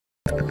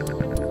All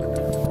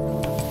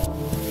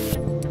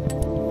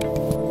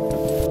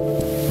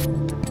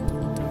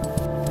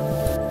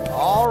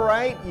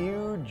right,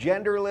 you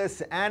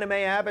genderless anime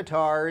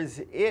avatars,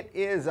 it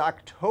is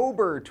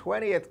October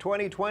 20th,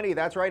 2020.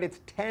 That's right, it's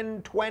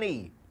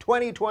 10/20,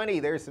 2020.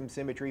 There's some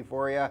symmetry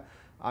for you.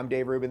 I'm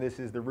Dave Rubin. This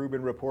is the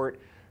Rubin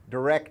Report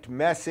direct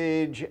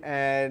message,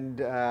 and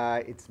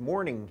it's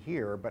morning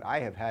here, but I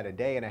have had a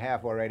day and a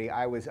half already.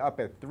 I was up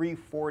at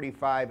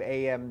 3:45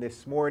 a.m.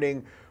 this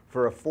morning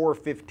for a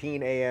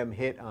 4:15 a.m.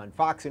 hit on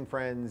Fox and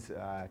Friends.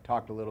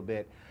 Talked a little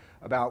bit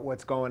about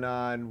what's going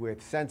on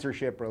with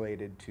censorship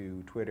related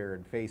to Twitter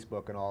and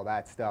Facebook and all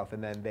that stuff.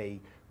 And then they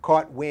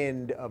caught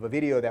wind of a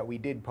video that we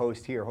did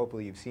post here.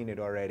 Hopefully you've seen it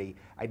already.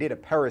 I did a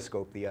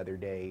Periscope the other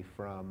day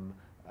from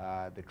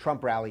the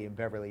Trump rally in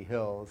Beverly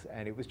Hills,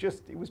 and it was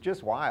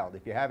just wild.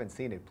 If you haven't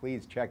seen it,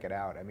 please check it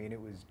out. I mean, it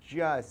was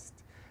just,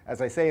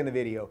 as I say in the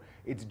video,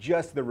 it's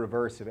just the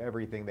reverse of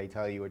everything they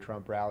tell you a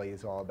Trump rally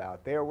is all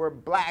about. There were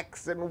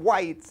blacks and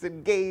whites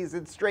and gays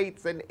and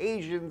straights and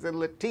Asians and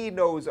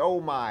Latinos.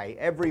 Oh my,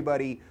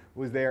 everybody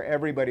was there.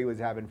 Everybody was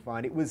having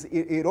fun.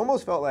 It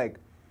almost felt like,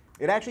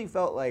 it actually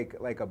felt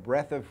like a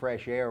breath of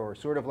fresh air, or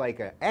sort of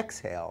like an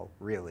exhale,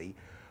 really,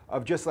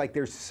 of just like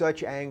there's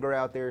such anger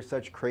out there,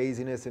 such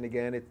craziness, and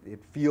again,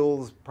 it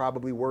feels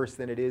probably worse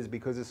than it is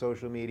because of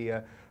social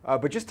media,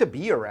 but just to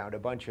be around a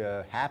bunch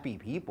of happy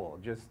people,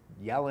 just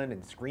yelling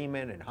and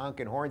screaming and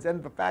honking horns,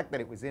 and the fact that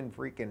it was in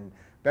freaking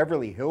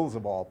Beverly Hills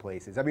of all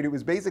places. I mean, it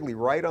was basically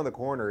right on the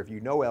corner, if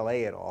you know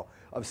LA at all,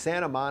 of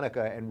Santa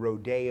Monica and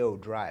Rodeo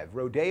Drive.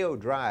 Rodeo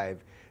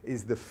Drive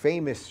is the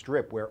famous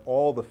strip where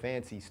all the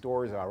fancy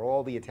stores are.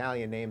 All the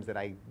Italian names that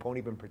I won't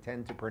even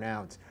pretend to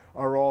pronounce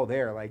are all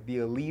there, like the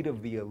elite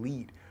of the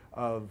elite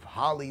of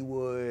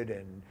Hollywood,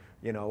 and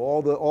you know,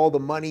 all the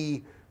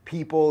money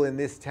people in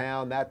this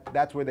town.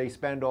 That's where they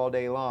spend all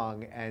day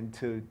long, and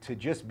to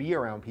just be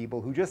around people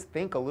who just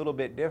think a little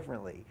bit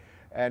differently.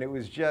 And it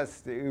was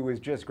just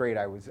great.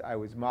 I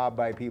was mobbed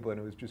by people, and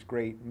it was just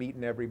great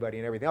meeting everybody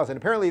and everything else. And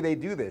apparently they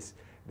do this.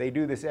 They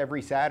do this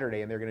every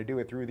Saturday, and they're going to do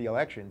it through the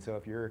election. So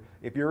if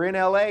you're in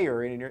LA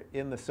or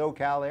in the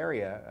SoCal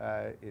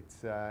area,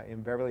 it's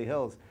in Beverly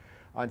Hills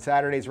on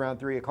Saturdays around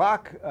 3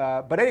 o'clock.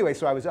 But anyway,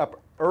 so I was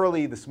up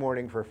early this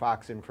morning for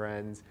Fox and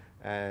Friends,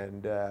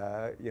 and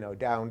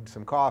downed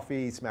some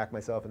coffee, smacked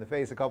myself in the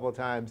face a couple of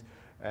times,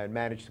 and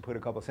managed to put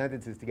a couple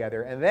sentences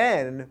together. And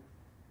then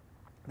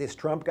this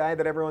Trump guy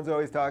that everyone's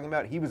always talking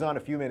about, he was on a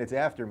few minutes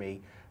after me,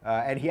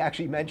 and he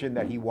actually mentioned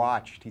that he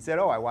said,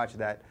 oh, I watched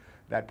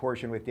that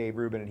portion with Dave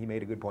Rubin, and he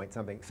made a good point,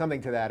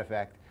 something to that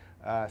effect.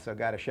 So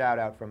got a shout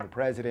out from the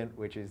president,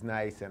 which is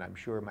nice, and I'm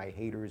sure my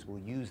haters will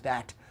use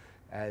that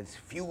as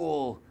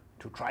fuel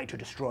to try to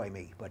destroy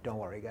me. But don't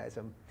worry, guys,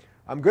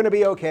 I'm going to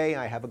be okay.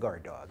 I have a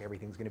guard dog.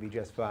 Everything's going to be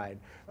just fine.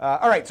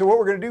 All right, so what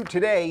we're going to do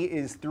today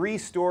is 3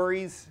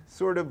 stories,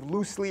 sort of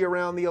loosely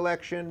around the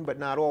election, but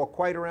not all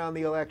quite around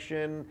the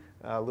election.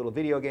 A little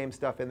video game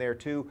stuff in there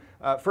too.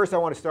 First, I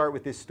want to start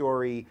with this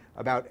story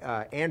about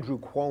Andrew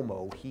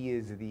Cuomo. He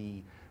is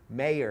the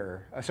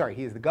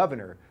he is the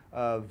governor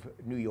of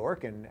New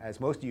York, and as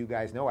most of you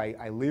guys know,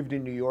 I lived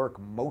in New York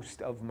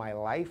most of my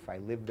life. I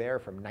lived there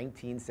from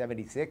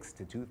 1976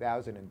 to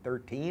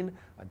 2013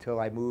 until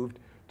I moved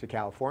to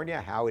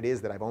California. How it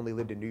is that I've only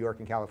lived in New York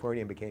and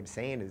California and became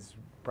sane is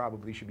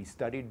probably should be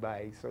studied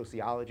by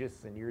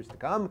sociologists in years to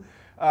come.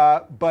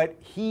 But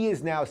he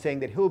is now saying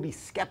that he'll be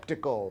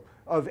skeptical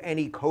of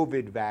any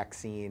COVID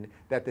vaccine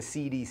that the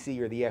CDC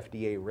or the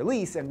FDA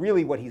release. And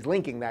really what he's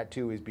linking that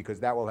to is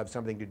because that will have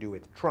something to do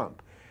with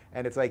Trump.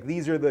 And it's like,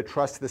 these are the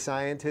trust the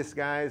scientists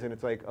guys. And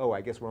it's like, oh, I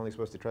guess we're only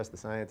supposed to trust the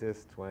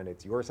scientists when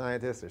it's your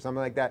scientists or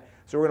something like that.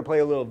 So we're going to play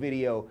a little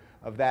video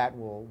of that.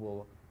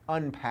 We'll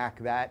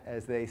unpack that,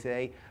 as they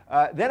say.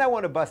 Then I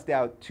want to bust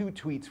out 2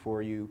 tweets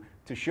for you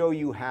to show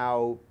you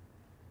how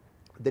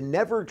the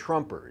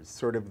never-Trumpers,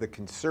 sort of the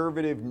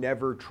conservative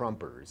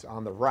never-Trumpers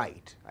on the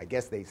right, I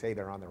guess they say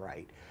they're on the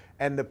right,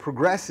 and the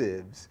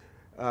progressives,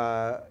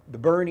 the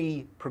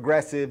Bernie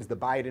progressives, the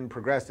Biden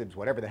progressives,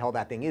 whatever the hell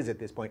that thing is at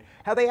this point,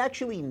 how they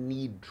actually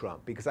need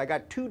Trump. Because I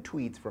got 2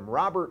 tweets from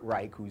Robert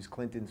Reich, who's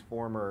Clinton's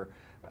former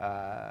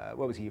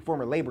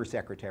former labor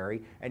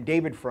secretary, and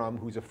David Frum,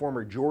 who's a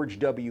former George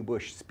W.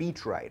 Bush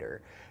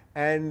speechwriter.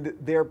 And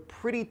they're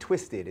pretty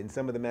twisted in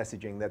some of the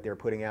messaging that they're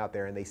putting out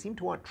there, and they seem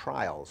to want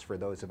trials for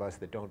those of us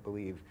that don't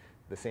believe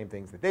the same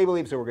things that they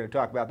believe, so we're going to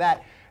talk about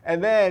that.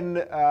 And then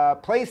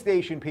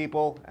PlayStation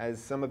people,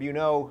 as some of you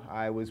know,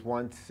 I was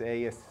once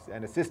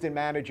an assistant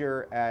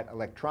manager at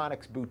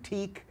Electronics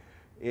Boutique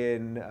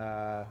in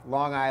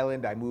Long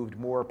Island. I moved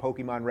more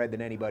Pokemon Red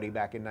than anybody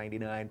back in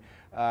 '99.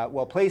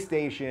 Well,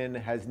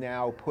 PlayStation has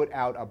now put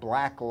out a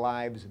Black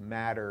Lives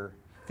Matter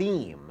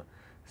theme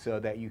so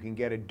that you can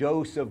get a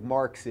dose of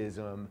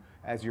Marxism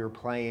as you're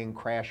playing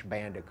Crash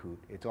Bandicoot.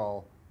 It's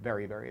all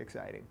very, very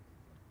exciting.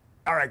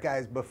 All right,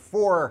 guys,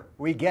 before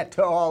we get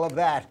to all of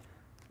that,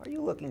 are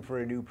you looking for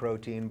a new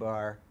protein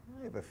bar?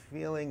 I have a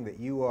feeling that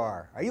you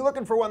are. Are you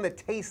looking for one that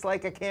tastes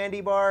like a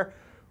candy bar?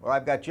 Well,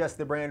 I've got just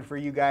the brand for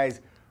you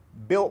guys.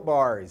 Built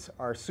bars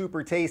are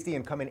super tasty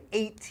and come in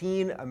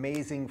 18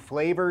 amazing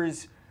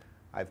flavors.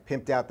 I've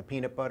pimped out the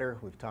peanut butter.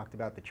 We've talked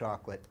about the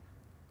chocolate.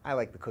 I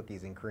like the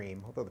cookies and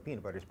cream, although the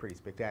peanut butter is pretty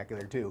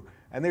spectacular too.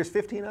 And there's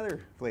 15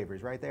 other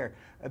flavors right there.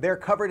 They're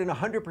covered in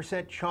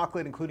 100%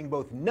 chocolate, including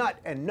both nut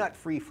and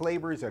nut-free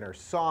flavors, and are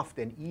soft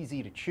and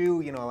easy to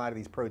chew. You know, a lot of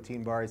these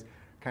protein bars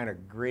kind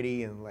of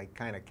gritty and like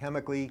kind of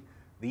chemically.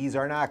 These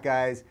are not,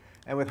 guys.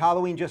 And with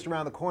Halloween just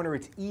around the corner,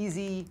 it's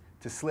easy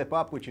to slip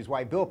up, which is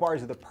why Built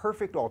Bars are the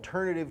perfect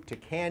alternative to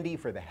candy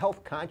for the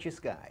health-conscious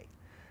guy.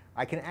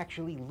 I can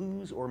actually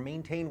lose or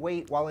maintain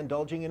weight while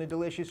indulging in a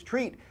delicious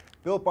treat.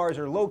 Built Bars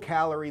are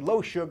low-calorie,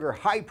 low-sugar,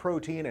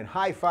 high-protein, and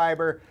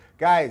high-fiber.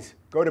 Guys,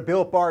 go to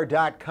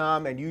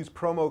BuiltBar.com and use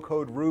promo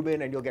code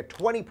Rubin, and you'll get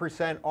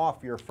 20%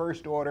 off your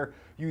first order.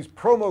 Use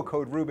promo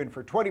code Rubin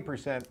for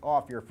 20%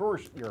 off your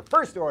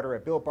first order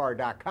at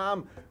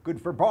BuiltBar.com.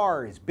 Good for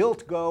bars,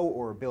 Built Go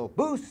or Built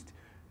Boost.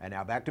 And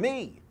now back to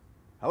me.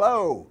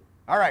 Hello.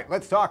 All right,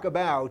 let's talk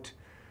about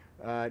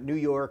New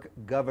York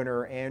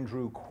Governor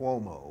Andrew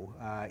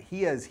Cuomo.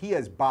 He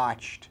has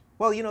botched.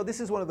 Well, you know, this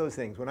is one of those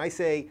things. When I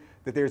say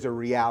that there's a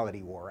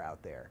reality war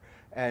out there,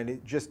 and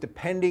it just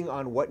depending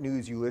on what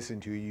news you listen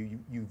to, you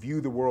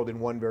view the world in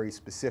one very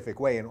specific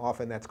way, and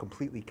often that's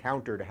completely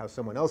counter to how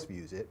someone else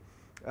views it.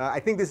 I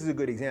think this is a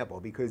good example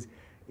because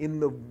in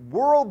the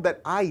world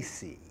that I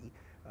see,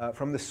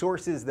 from the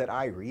sources that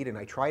I read, and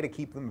I try to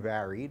keep them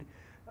varied,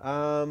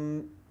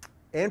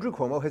 Andrew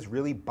Cuomo has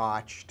really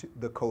botched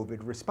the COVID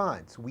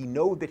response. We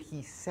know that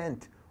he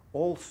sent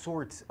all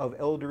sorts of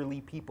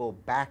elderly people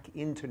back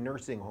into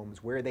nursing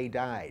homes where they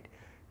died.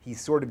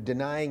 He's sort of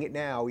denying it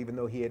now, even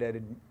though he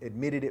had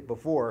admitted it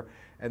before.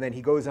 And then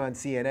he goes on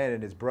CNN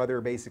and his brother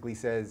basically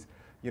says,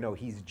 you know,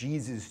 he's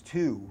Jesus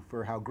too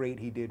for how great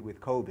he did with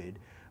COVID.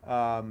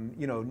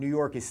 You know, New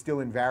York is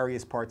still in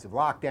various parts of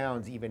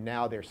lockdowns. Even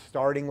now they're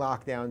starting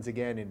lockdowns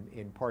again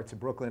in parts of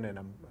Brooklyn, and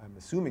I'm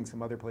assuming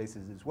some other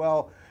places as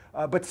well.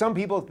 But some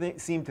people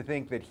seem to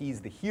think that he's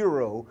the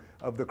hero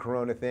of the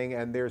corona thing,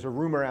 and there's a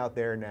rumor out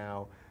there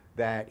now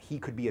that he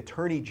could be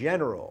Attorney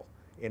General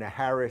in a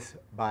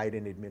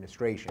Harris-Biden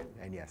administration.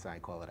 And yes, I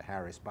call it a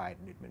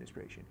Harris-Biden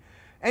administration.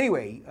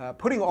 Anyway,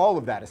 putting all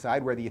of that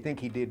aside, whether you think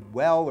he did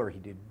well or he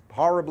did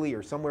horribly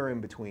or somewhere in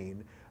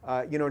between,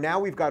 you know, now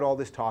we've got all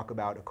this talk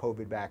about a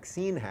COVID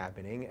vaccine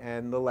happening,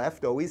 and the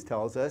left always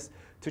tells us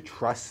to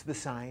trust the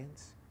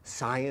science.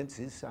 Science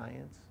is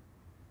science.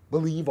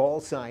 Believe all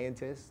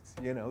scientists,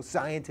 you know,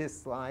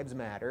 scientists' lives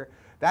matter.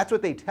 That's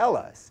what they tell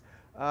us.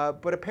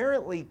 But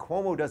apparently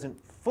Cuomo doesn't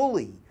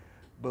fully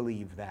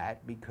believe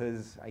that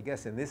because I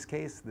guess in this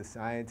case, the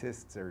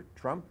scientists are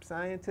Trump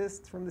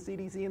scientists from the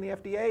CDC and the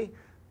FDA.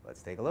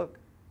 Let's take a look.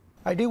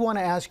 I do want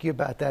to ask you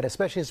about that,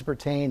 especially as it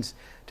pertains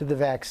to the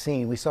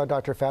vaccine. We saw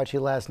Dr. Fauci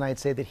last night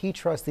say that he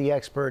trusts the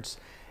experts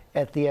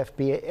at the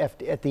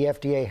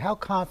FDA. How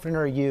confident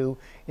are you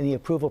in the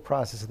approval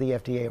process of the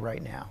FDA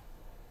right now?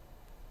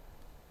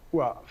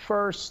 Well,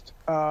 first,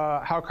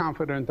 how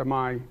confident am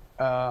I?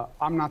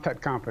 I'm not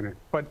that confident,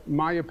 but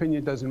my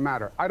opinion doesn't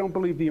matter. I don't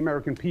believe the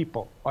American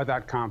people are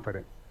that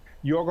confident.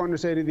 You're going to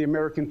say to the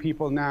American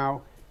people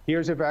now,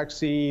 here's a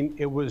vaccine,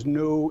 it was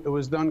new, it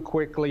was done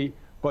quickly,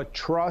 but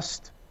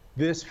trust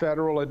this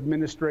federal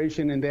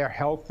administration and their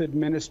health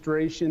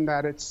administration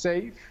that it's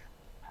safe.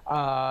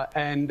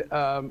 And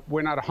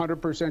we're not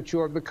 100%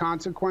 sure of the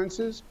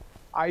consequences.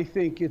 I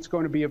think it's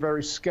going to be a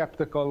very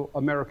skeptical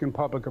American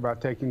public about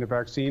taking the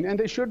vaccine, and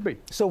they should be.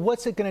 So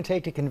what's it going to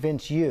take to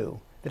convince you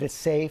that it's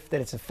safe,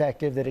 that it's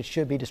effective, that it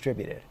should be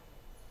distributed?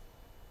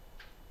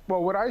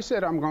 Well, what I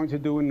said I'm going to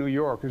do in New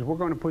York is we're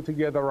going to put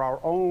together our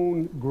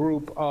own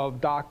group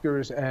of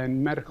doctors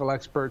and medical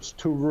experts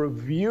to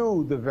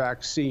review the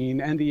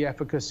vaccine and the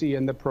efficacy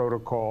and the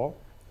protocol.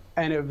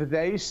 And if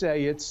they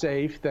say it's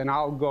safe, then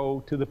I'll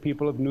go to the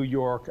people of New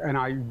York and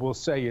I will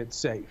say it's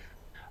safe.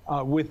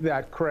 With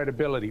that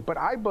credibility. But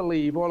I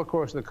believe all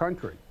across the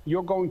country,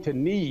 you're going to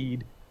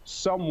need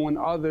someone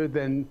other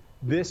than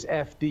this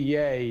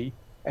FDA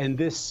and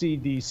this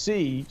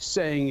CDC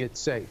saying it's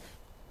safe.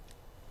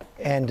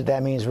 And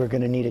that means we're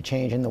going to need a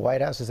change in the White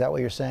House? Is that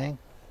what you're saying?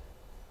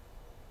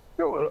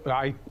 No,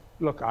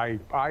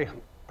 I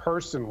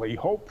personally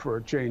hope for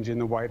a change in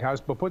the White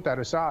House, but put that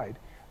aside.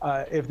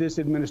 If this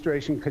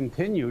administration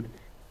continued,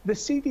 the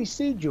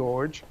CDC,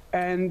 George,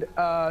 and the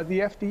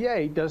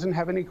FDA doesn't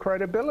have any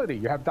credibility.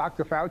 You have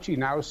Dr. Fauci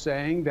now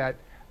saying that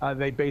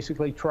they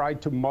basically tried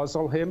to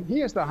muzzle him. He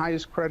has the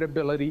highest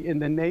credibility in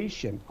the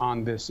nation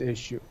on this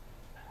issue.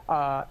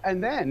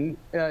 And then,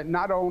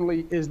 not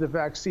only is the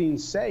vaccine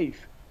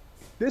safe,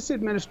 this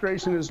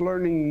administration is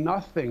learning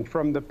nothing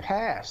from the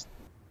past.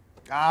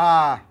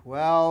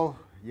 Well,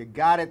 you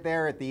got it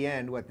there at the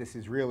end, what this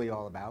is really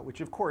all about,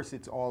 which of course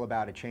it's all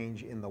about a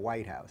change in the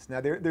White House. Now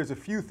there's a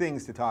few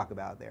things to talk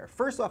about there.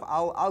 First off,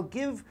 I'll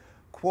give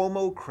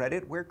Cuomo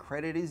credit where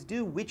credit is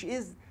due, which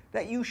is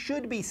that you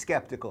should be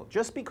skeptical.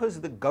 Just because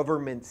the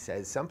government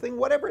says something,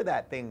 whatever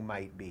that thing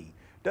might be,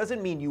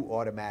 doesn't mean you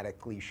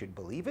automatically should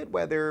believe it,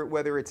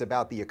 whether it's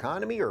about the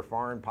economy or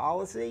foreign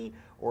policy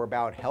or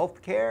about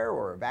health care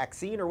or a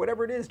vaccine or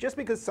whatever it is. Just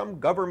because some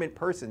government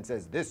person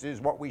says this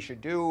is what we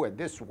should do and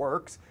this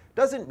works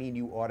doesn't mean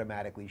you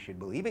automatically should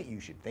believe it. You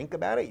should think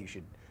about it. You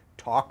should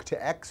talk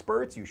to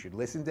experts. You should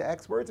listen to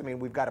experts. I mean,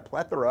 we've got a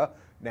plethora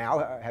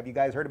now. Have you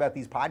guys heard about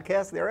these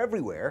podcasts? They're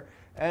everywhere.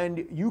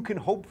 And you can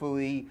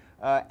hopefully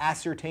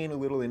ascertain a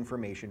little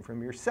information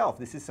from yourself.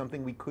 This is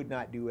something we could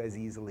not do as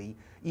easily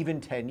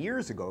even 10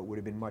 years ago. It would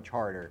have been much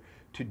harder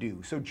to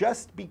do. So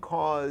just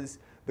because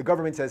the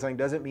government says something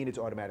doesn't mean it's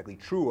automatically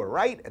true or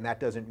right, and that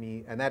doesn't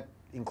mean, and that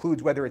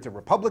includes whether it's a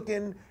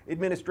Republican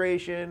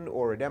administration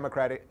or a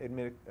Democrat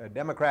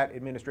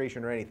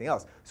administration or anything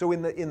else. So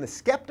in the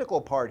skeptical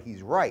part,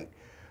 he's right.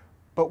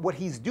 But what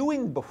he's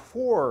doing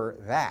before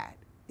that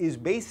is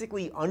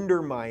basically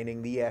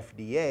undermining the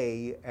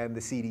FDA and the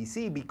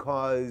CDC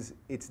because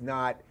it's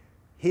not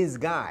his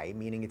guy,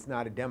 meaning it's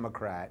not a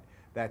Democrat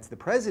that's the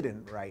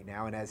president right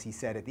now. And as he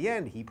said at the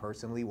end, he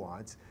personally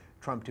wants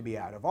Trump to be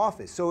out of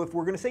office. So if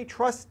we're going to say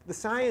trust the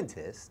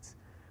scientists,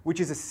 which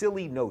is a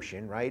silly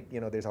notion, right? You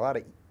know, there's a lot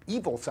of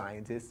evil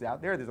scientists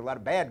out there. There's a lot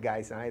of bad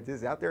guy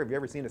scientists out there. Have you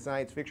ever seen a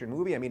science fiction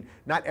movie? I mean,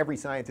 not every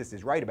scientist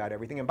is right about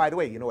everything. And by the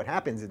way, you know what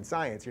happens in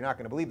science? You're not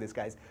going to believe this,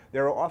 guys.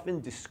 There are often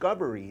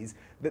discoveries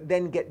that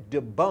then get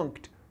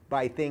debunked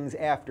by things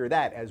after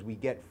that as we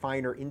get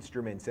finer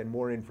instruments and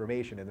more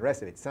information and the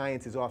rest of it.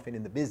 Science is often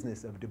in the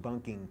business of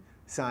debunking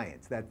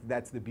science.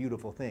 That's the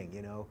beautiful thing,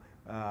 you know?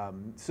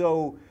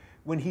 So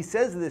when he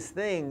says this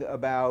thing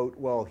about,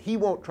 well, he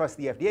won't trust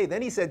the FDA,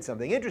 then he said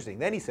something interesting.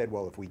 Then he said,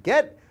 well, if we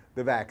get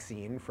the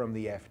vaccine from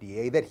the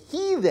FDA, that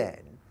he then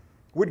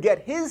would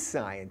get his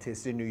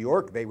scientists in New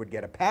York, they would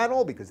get a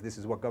panel, because this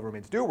is what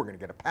governments do, we're going to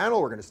get a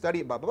panel, we're going to study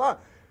it, blah, blah, blah.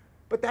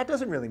 But that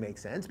doesn't really make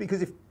sense,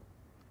 because if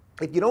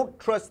you don't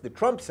trust the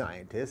Trump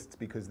scientists,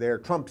 because they're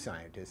Trump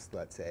scientists,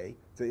 let's say,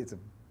 so it's a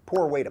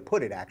poor way to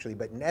put it, actually,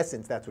 but in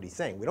essence, that's what he's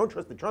saying. We don't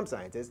trust the Trump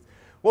scientists.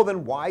 Well,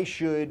 then why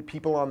should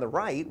people on the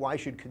right, why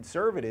should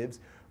conservatives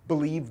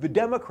believe the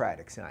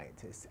Democratic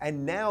scientists?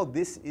 And now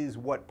this is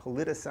what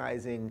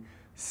politicizing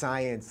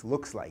science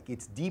looks like.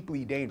 It's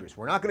deeply dangerous.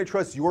 We're not going to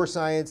trust your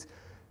scientists,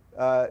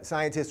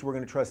 we're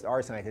going to trust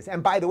our scientists.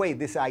 And by the way,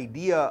 this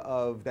idea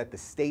of that the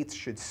states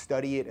should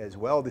study it as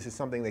well, this is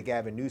something that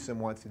Gavin Newsom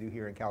wants to do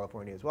here in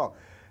California as well.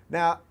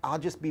 Now, I'll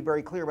just be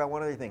very clear about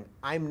one other thing.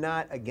 I'm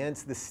not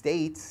against the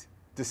states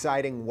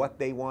deciding what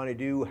they want to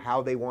do,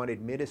 how they want to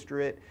administer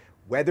it,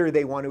 whether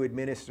they want to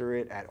administer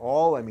it at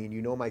all. I mean,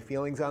 you know my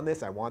feelings on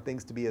this. I want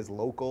things to be as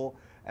local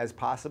as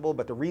possible.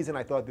 But the reason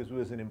I thought this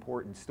was an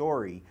important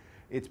story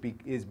is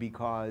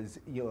because,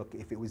 you know, look,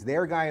 if it was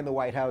their guy in the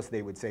White House,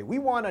 they would say, we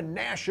want a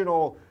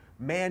national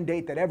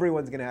mandate that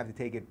everyone's going to have to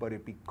take it.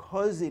 But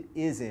because it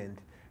isn't,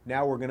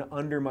 now we're going to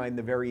undermine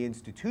the very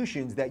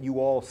institutions that you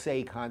all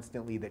say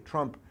constantly that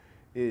Trump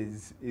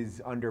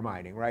is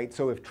undermining, right?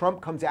 So if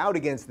Trump comes out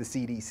against the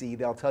CDC,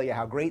 they'll tell you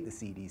how great the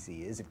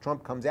CDC is. If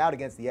Trump comes out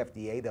against the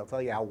FDA, they'll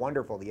tell you how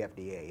wonderful the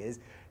FDA is.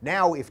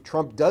 Now, if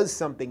Trump does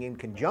something in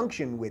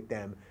conjunction with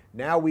them,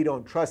 now we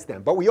don't trust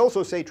them. But we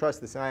also say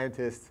trust the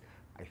scientists.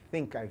 I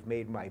think I've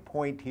made my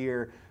point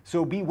here.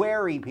 So be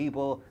wary,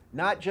 people,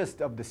 not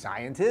just of the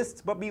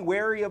scientists, but be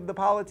wary of the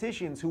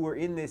politicians who are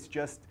in this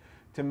just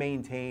to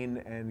maintain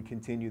and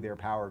continue their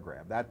power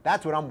grab.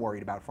 That's what I'm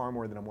worried about, far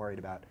more than I'm worried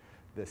about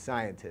the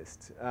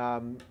scientists.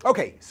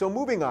 Okay, so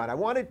moving on, I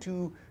wanted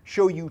to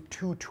show you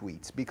two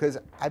tweets because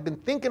I've been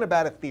thinking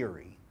about a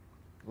theory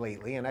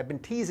lately, and I've been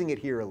teasing it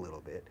here a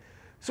little bit.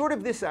 Sort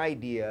of this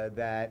idea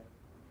that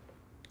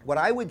what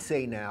I would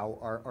say now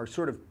are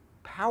sort of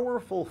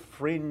powerful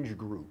fringe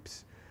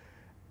groups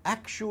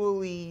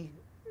actually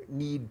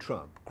need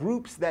Trump.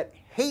 Groups that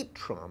hate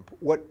Trump,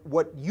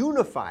 what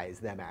unifies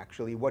them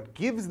actually, what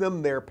gives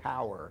them their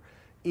power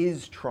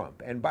is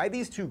Trump. And by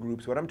these two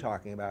groups, what I'm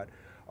talking about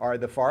are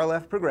the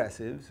far-left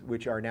progressives,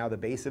 which are now the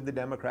base of the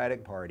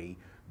Democratic Party,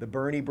 the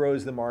Bernie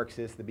bros, the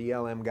Marxists, the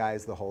BLM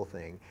guys, the whole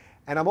thing.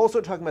 And I'm also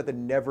talking about the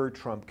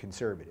never-Trump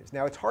conservatives.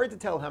 Now, it's hard to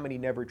tell how many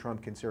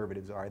never-Trump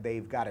conservatives are.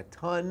 They've got a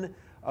ton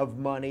of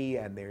money,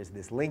 and there's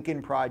this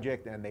Lincoln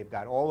Project, and they've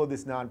got all of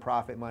this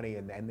nonprofit money,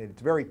 and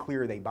it's very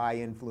clear they buy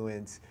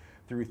influence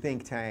through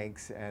think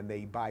tanks, and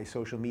they buy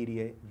social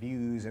media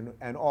views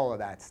and all of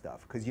that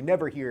stuff, because you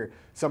never hear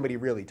somebody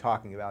really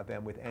talking about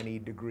them with any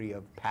degree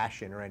of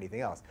passion or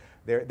anything else.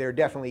 They're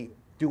definitely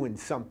doing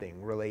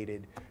something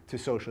related to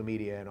social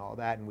media and all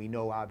that, and we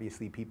know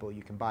obviously people,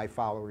 you can buy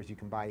followers, you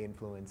can buy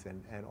influence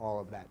and all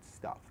of that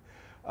stuff.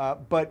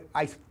 But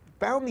I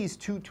found these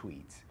two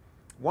tweets.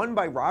 One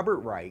by Robert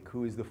Reich,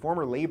 who is the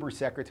former labor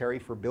secretary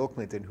for Bill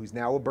Clinton, who's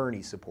now a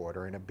Bernie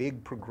supporter and a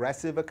big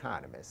progressive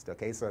economist.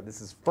 Okay, so this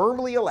is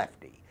firmly a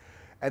lefty.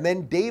 And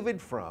then David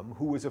Frum,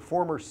 who was a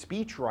former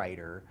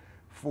speechwriter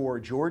for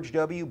George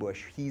W.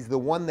 Bush. He's the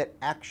one that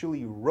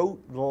actually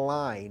wrote the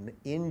line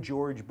in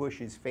George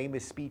Bush's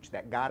famous speech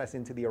that got us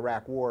into the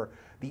Iraq War,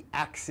 the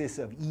axis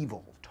of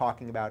evil,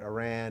 talking about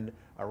Iran,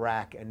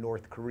 Iraq, and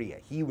North Korea.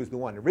 He was the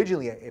one.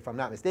 Originally, if I'm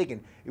not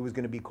mistaken, it was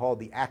going to be called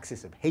the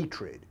axis of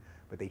hatred.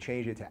 but they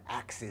changed it to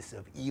Axis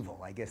of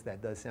Evil. I guess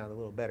that does sound a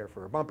little better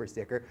for a bumper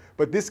sticker.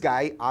 But this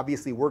guy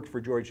obviously worked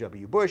for George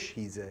W. Bush.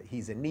 He's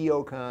a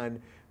neocon,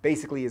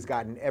 basically has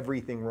gotten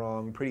everything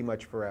wrong pretty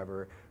much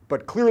forever,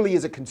 but clearly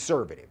is a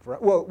conservative.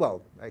 Right?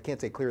 Well, I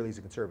can't say clearly he's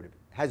a conservative.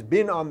 Has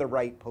been on the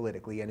right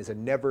politically and is a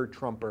never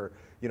Trumper,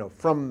 you know,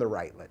 from the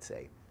right, let's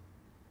say.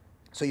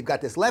 So you've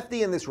got this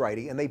lefty and this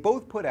righty, and they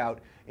both put out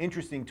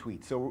interesting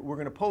tweets. So we're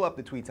going to pull up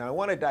the tweets, and I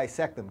want to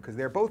dissect them because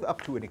they're both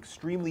up to an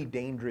extremely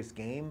dangerous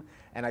game,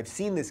 and I've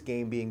seen this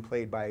game being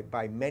played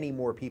by many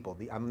more people.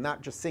 I'm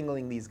not just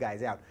singling these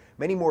guys out.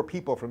 Many more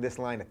people from this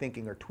line of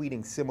thinking are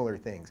tweeting similar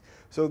things.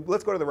 So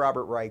let's go to the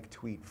Robert Reich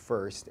tweet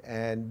first,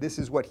 and this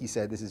is what he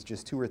said. This is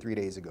just 2 or 3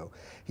 days ago.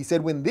 He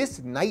said, "When this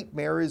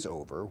nightmare is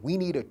over, we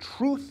need a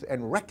Truth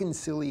and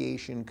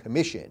Reconciliation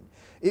Commission.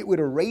 It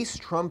would erase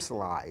Trump's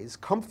lies,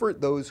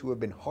 comfort those who have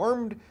been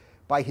harmed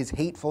by his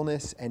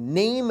hatefulness, and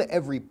name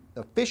every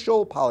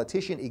official,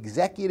 politician,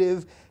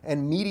 executive,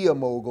 and media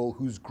mogul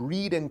whose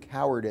greed and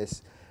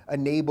cowardice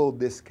enabled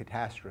this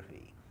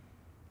catastrophe."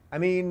 I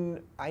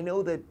mean, I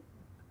know that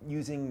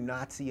using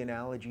Nazi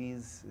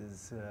analogies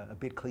is a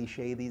bit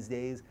cliche these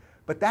days,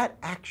 but that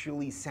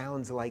actually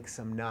sounds like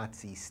some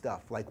Nazi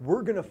stuff. Like,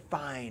 we're going to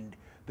find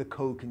the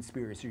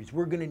co-conspirators,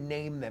 we're going to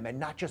name them, and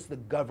not just the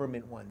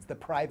government ones, the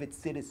private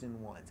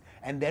citizen ones,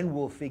 and then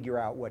we'll figure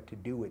out what to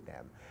do with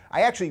them.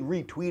 I actually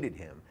retweeted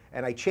him,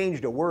 and I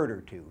changed a word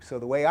or two. So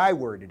the way I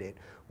worded it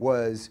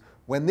was,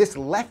 "When this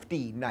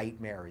lefty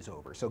nightmare is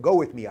over." So go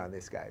with me on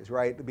this, guys,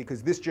 right?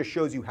 Because this just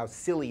shows you how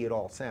silly it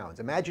all sounds.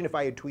 Imagine if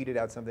I had tweeted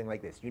out something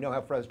like this. You know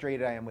how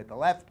frustrated I am with the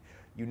left.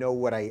 You know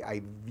what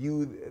I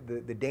view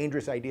the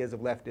dangerous ideas of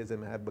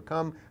leftism have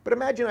become. But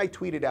imagine I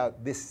tweeted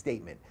out this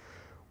statement.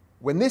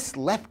 "When this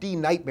lefty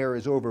nightmare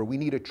is over, we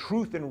need a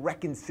Truth and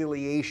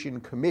Reconciliation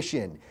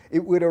Commission.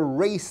 It would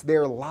erase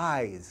their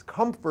lies,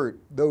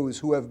 comfort those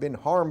who have been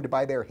harmed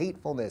by their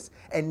hatefulness,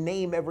 and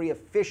name every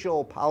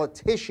official,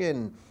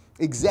 politician,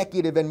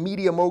 executive, and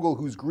media mogul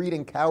whose greed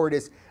and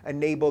cowardice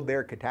enabled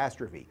their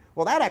catastrophe."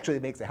 Well, that actually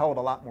makes a hell of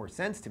a lot more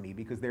sense to me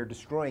because they're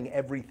destroying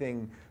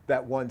everything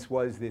that once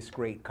was this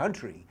great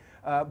country.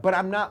 But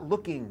I'm not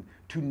looking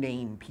to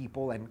name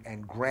people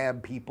and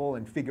grab people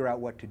and figure out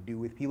what to do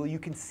with people. You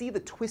can see the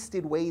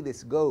twisted way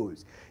this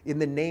goes in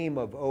the name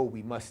of, oh,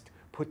 we must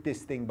put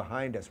this thing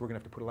behind us. We're going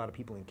to have to put a lot of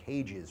people in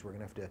cages. We're going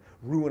to have to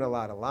ruin a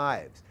lot of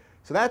lives.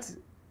 So that's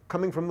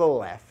coming from the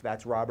left.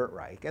 That's Robert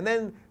Reich. And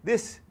then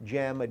this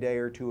gem a day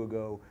or two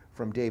ago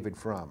from David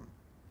Frum.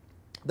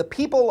 "The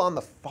people on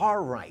the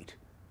far right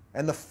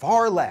and the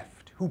far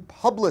left who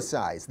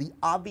publicized the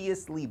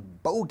obviously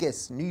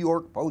bogus New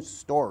York Post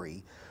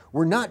story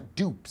were not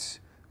dupes,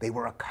 they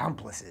were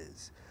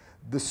accomplices.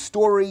 The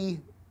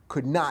story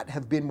could not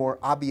have been more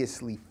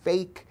obviously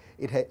fake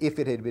if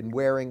it had been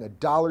wearing a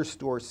dollar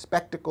store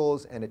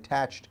spectacles and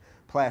attached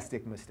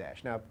plastic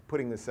mustache." Now,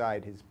 putting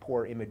aside his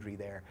poor imagery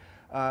there,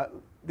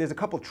 there's a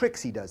couple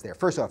tricks he does there.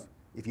 First off,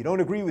 if you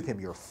don't agree with him,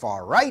 you're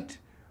far right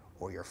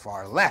or you're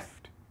far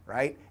left,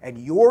 right? And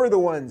you're the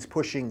ones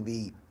pushing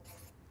the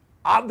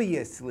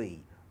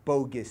obviously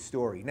bogus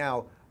story.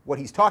 Now, what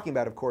he's talking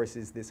about, of course,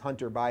 is this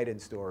Hunter Biden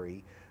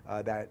story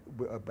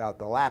about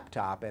the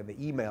laptop and the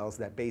emails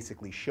that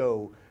basically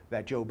show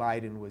that Joe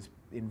Biden was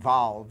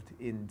involved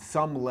in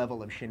some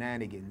level of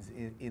shenanigans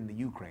in the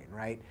Ukraine,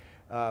 right?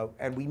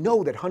 And we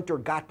know that Hunter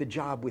got the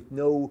job with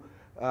no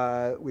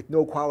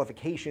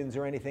qualifications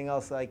or anything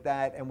else like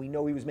that, and we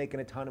know he was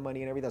making a ton of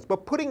money and everything else.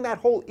 But putting that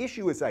whole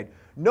issue aside,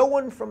 no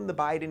one from the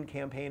Biden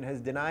campaign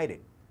has denied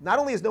it. Not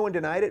only has no one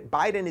denied it,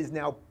 Biden is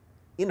now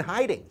in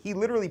hiding. He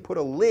literally put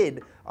a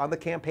lid on the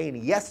campaign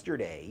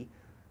yesterday,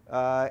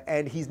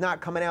 and he's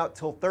not coming out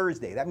till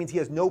Thursday. That means he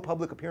has no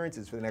public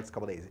appearances for the next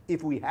couple days.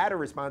 If we had a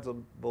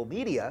responsible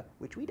media,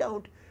 which we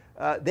don't,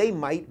 they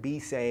might be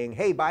saying,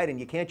 "Hey, Biden,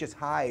 you can't just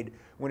hide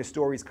when a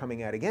story's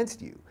coming out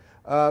against you."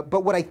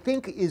 But what I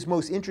think is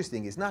most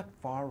interesting is not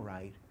far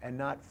right and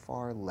not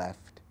far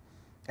left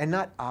and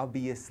not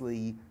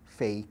obviously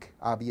fake,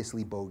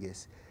 obviously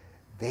bogus.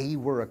 They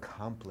were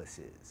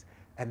accomplices.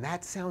 And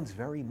that sounds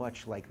very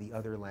much like the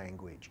other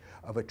language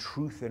of a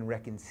Truth and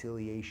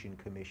Reconciliation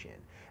Commission.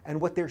 And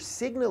what they're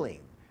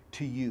signaling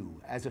to you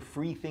as a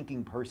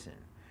free-thinking person,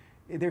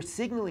 they're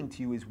signaling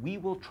to you is, we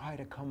will try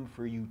to come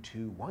for you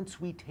too. Once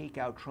we take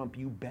out Trump,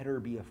 you better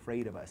be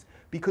afraid of us.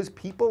 Because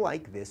people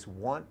like this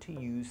want to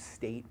use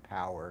state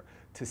power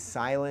to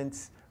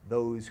silence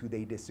those who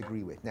they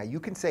disagree with. Now,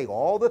 you can say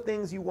all the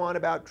things you want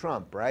about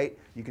Trump, right?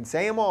 You can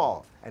say them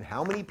all. And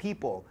how many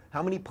people,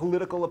 how many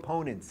political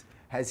opponents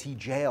has he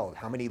jailed?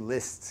 How many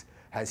lists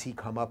has he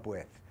come up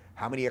with?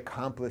 How many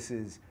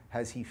accomplices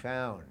has he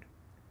found?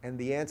 And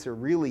the answer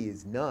really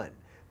is none.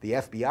 The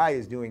FBI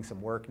is doing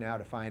some work now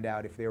to find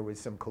out if there was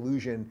some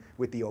collusion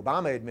with the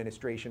Obama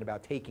administration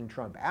about taking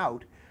Trump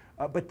out.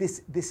 But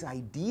this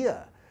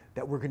idea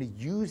that we're going to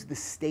use the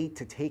state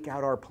to take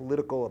out our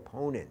political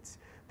opponents,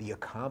 the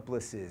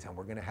accomplices, and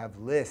we're going to have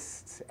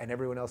lists, and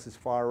everyone else is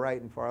far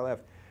right and far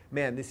left,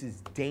 man, this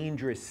is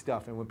dangerous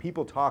stuff. And when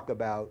people talk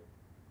about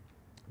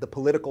the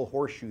political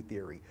horseshoe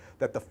theory,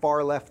 that the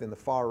far left and the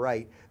far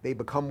right, they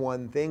become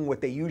one thing.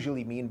 What they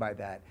usually mean by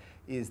that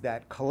is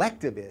that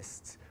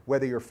collectivists,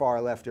 whether you're far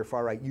left or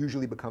far right,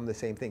 usually become the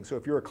same thing. So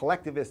if you're a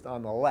collectivist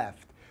on the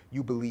left,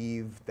 you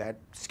believe that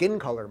skin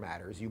color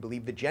matters, you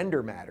believe the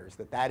gender matters,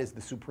 that that is the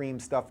supreme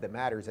stuff that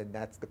matters, and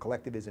that's the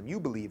collectivism you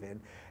believe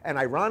in. And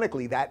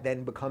ironically, that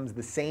then becomes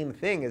the same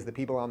thing as the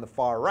people on the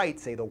far right,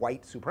 say the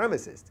white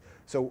supremacists.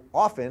 So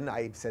often,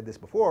 I've said this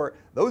before,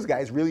 those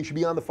guys really should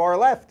be on the far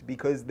left,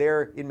 because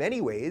they're, in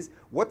many ways,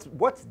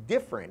 what's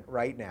different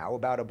right now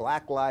about a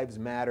Black Lives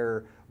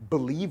Matter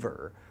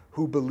believer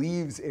who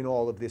believes in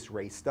all of this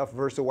race stuff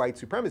versus a white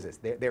supremacist?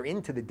 They're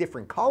into the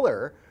different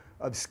color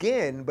of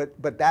skin,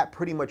 but that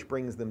pretty much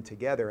brings them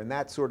together. And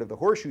that's sort of the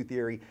horseshoe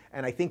theory.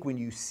 And I think when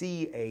you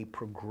see a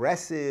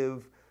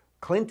progressive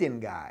Clinton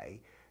guy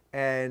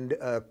and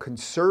a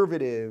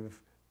conservative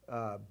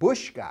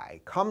Bush guy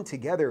come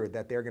together,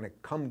 that they're going to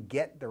come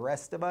get the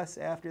rest of us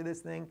after this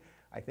thing,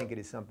 I think it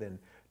is something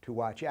to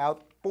watch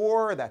out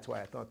for. That's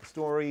why I thought the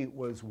story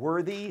was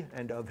worthy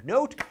and of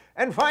note.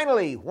 And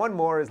finally, one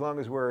more, as long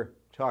as we're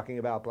talking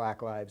about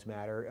Black Lives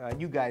Matter.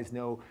 You guys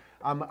know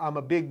I'm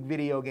a big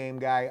video game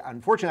guy.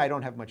 Unfortunately, I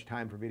don't have much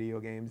time for video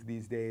games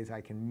these days. I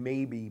can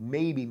maybe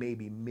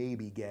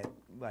get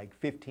like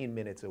 15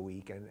 minutes a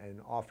week,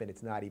 and often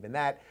it's not even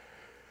that.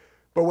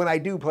 But when I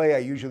do play, I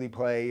usually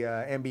play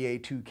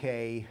NBA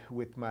 2K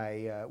with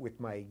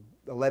my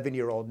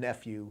 11-year-old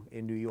nephew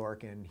in New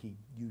York, and he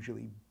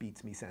usually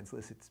beats me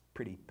senseless. It's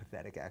pretty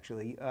pathetic,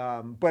 actually.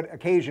 But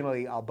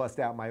occasionally, I'll bust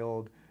out my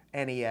old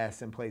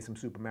NES and play some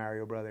Super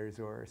Mario Brothers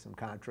or some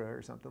Contra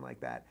or something like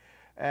that.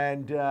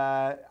 And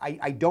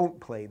I don't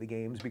play the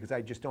games because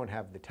I just don't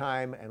have the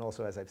time. And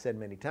also, as I've said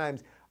many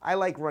times, I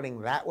like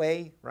running that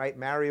way, right?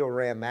 Mario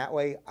ran that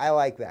way. I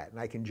like that. And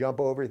I can jump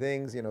over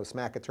things, you know,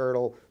 smack a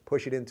turtle,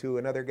 push it into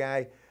another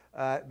guy.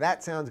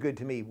 That sounds good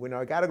to me. When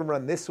I got to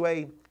run this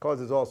way, it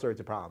causes all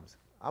sorts of problems.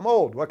 I'm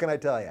old, what can I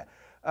tell you?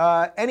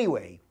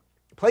 Anyway,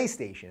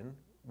 PlayStation,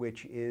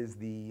 which is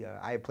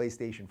I have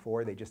PlayStation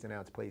 4. They just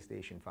announced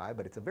PlayStation 5,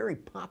 but it's a very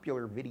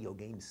popular video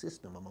game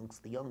system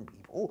amongst the young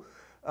people.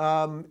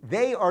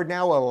 They are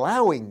now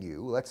allowing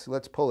you, let's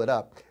pull it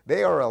up,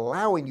 they are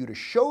allowing you to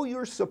show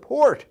your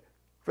support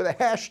for the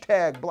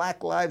hashtag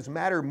Black Lives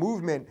Matter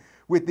movement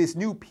with this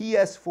new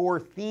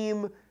PS4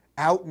 theme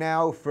out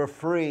now for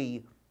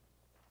free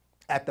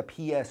at the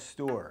PS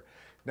Store.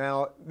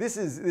 Now, this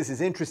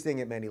is interesting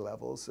at many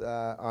levels.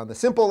 On the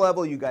simple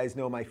level, you guys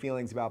know my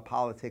feelings about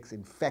politics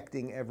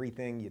infecting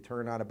everything. You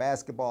turn on a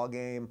basketball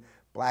game,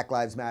 Black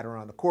Lives Matter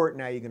on the court.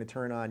 Now you're going to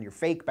turn on your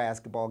fake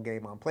basketball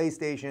game on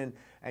PlayStation,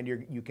 and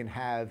you can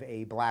have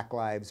a Black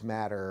Lives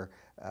Matter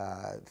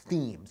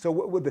theme. So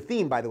with the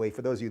theme, by the way,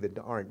 for those of you that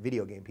aren't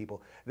video game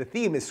people, the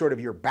theme is sort of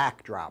your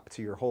backdrop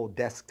to your whole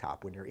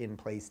desktop when you're in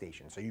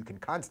PlayStation. So you can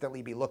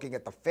constantly be looking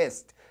at the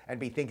fist and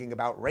be thinking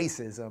about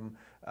racism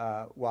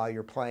while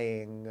you're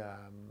playing.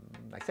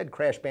 I said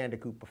Crash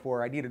Bandicoot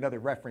before. I need another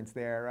reference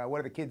there. What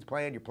are the kids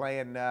playing? You're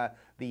playing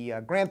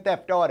the Grand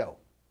Theft Auto.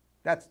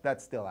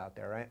 That's still out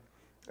there, right?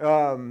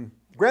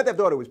 Grand Theft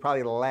Auto was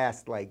probably the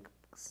last, like,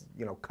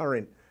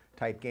 current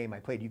type game I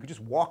played. You could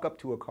just walk up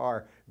to a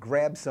car,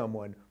 grab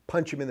someone,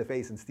 punch them in the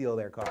face, and steal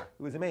their car.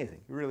 It was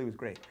amazing. It really was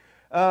great.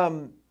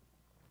 In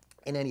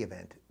any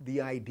event, the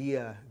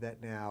idea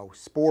that now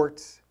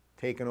sports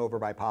taken over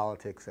by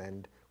politics,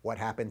 and what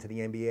happened to the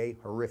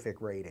NBA,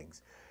 horrific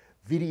ratings.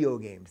 Video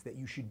games, that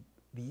you should,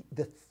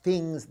 the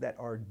things that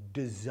are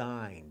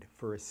designed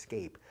for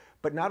escape,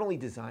 but not only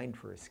designed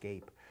for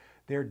escape,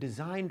 they're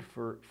designed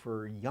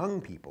for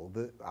young people.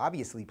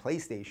 Obviously,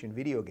 PlayStation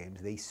video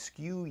games, they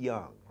skew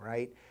young,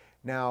 right?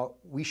 Now,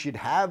 we should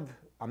have,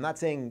 I'm not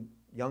saying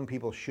young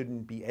people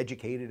shouldn't be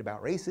educated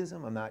about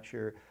racism.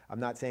 I'm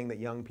not saying that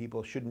young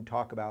people shouldn't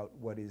talk about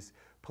what is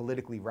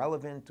politically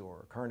relevant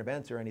or current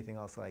events or anything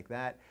else like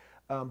that.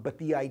 But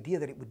the idea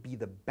that it would be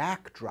the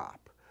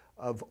backdrop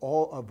of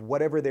all of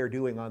whatever they're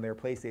doing on their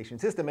PlayStation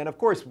system. And of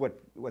course,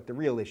 what the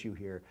real issue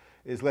here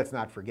is, let's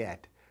not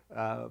forget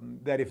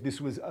that if this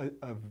was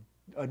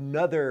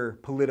another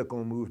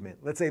political movement,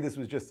 let's say this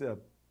was just a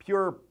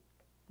pure,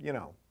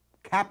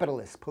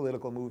 capitalist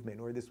political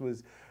movement, or this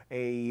was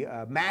a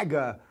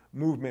MAGA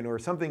movement, or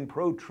something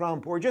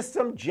pro-Trump, or just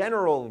some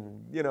general,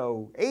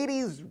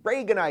 80s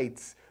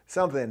Reaganites,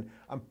 something,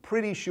 I'm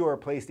pretty sure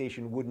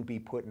PlayStation wouldn't be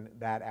putting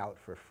that out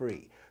for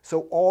free.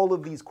 So all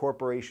of these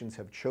corporations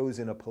have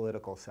chosen a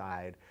political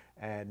side,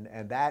 and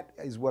that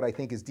is what I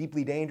think is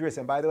deeply dangerous.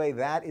 And by the way,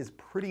 that is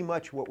pretty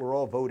much what we're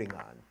all voting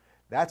on.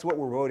 That's what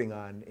we're voting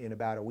on in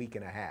about a week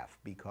and a half,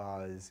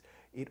 because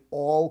it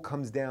all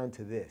comes down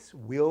to this.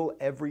 Will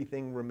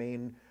everything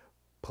remain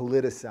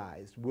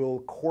politicized? Will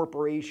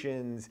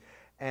corporations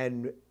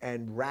and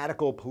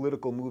radical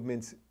political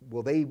movements,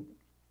 will they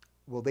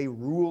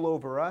rule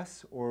over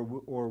us, or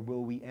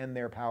will we end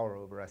their power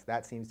over us?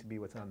 That seems to be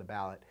what's on the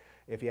ballot,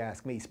 if you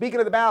ask me. Speaking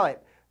of the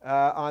ballot,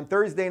 on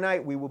Thursday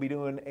night, we will be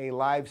doing a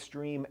live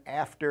stream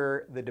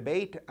after the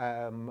debate.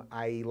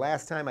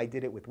 Last time I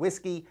did it with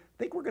whiskey. I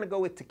think we're going to go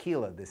with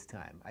tequila this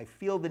time. I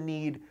feel the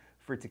need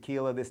for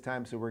tequila this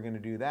time, so we're going to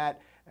do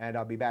that. And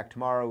I'll be back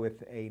tomorrow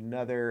with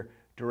another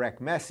direct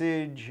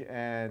message.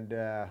 And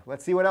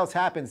let's see what else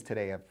happens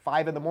today. At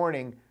 5 in the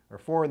morning or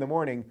 4 in the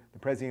morning, the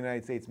President of the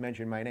United States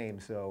mentioned my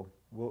name. So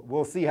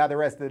we'll see how the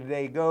rest of the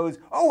day goes.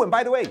 Oh, and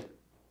by the way,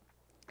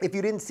 if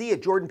you didn't see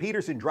it, Jordan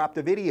Peterson dropped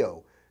a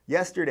video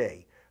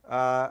yesterday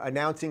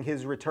announcing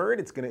his return.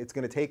 It's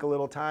gonna take a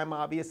little time,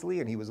 obviously,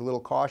 and he was a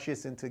little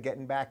cautious into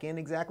getting back in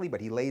exactly,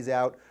 but he lays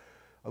out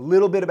a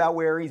little bit about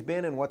where he's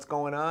been and what's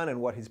going on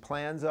and what his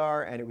plans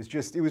are. And it was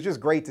just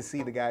great to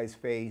see the guy's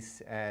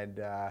face,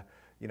 and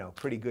you know,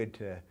 pretty good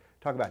to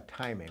talk about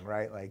timing,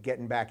 right? Like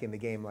getting back in the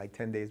game like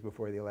 10 days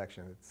before the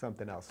election. It's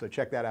something else. So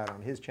check that out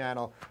on his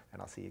channel,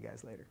 and I'll see you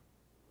guys later.